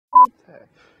Okay.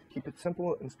 Keep it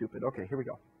simple and stupid. Okay, here we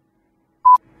go.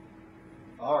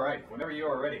 All right, whenever you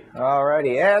are ready.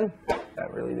 Alrighty, and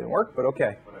that really didn't work, but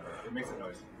okay. Whatever, it makes a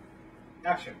noise.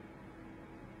 Action.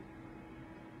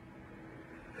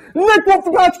 Nick Wolf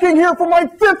the Patch King here for my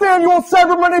 5th annual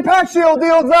Cyber Monday patch sale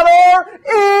deals that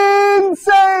are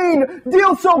insane!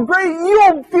 Deals so great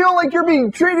you'll feel like you're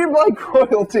being treated like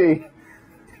royalty.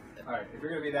 Alright, if you're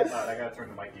going to be that loud, I got to turn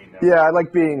the mic gain down. Yeah, I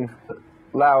like being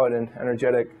loud and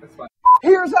energetic. That's fine.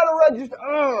 Here's how to register.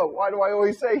 Oh, why do I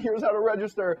always say here's how to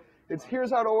register? It's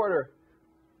here's how to order.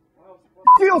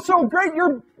 Deals so great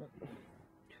you're...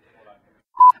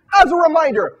 As a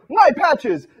reminder, my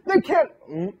patches, they can't...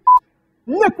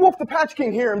 Nick Wolf the Patch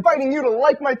King here, inviting you to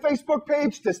like my Facebook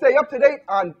page to stay up to date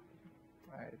on...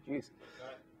 Jeez.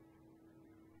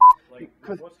 Like,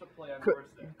 what's the play on words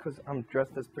there? Because I'm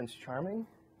dressed as Prince Charming.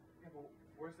 Yeah, but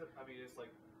where's the... I mean, it's like...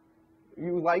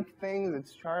 You like things,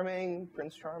 it's charming,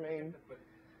 Prince Charming. But,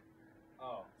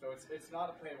 oh, so it's not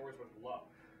a play on words with love.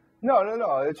 No.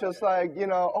 It's just like, you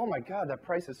know, oh my God, that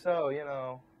price is so, you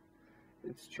know,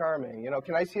 it's charming. You know,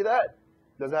 can I see that?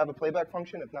 Does it have a playback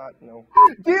function? If not, no.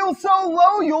 Deals so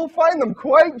low, you'll find them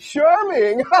quite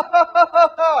charming.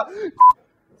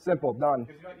 Simple, done.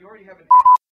 Because you already have an...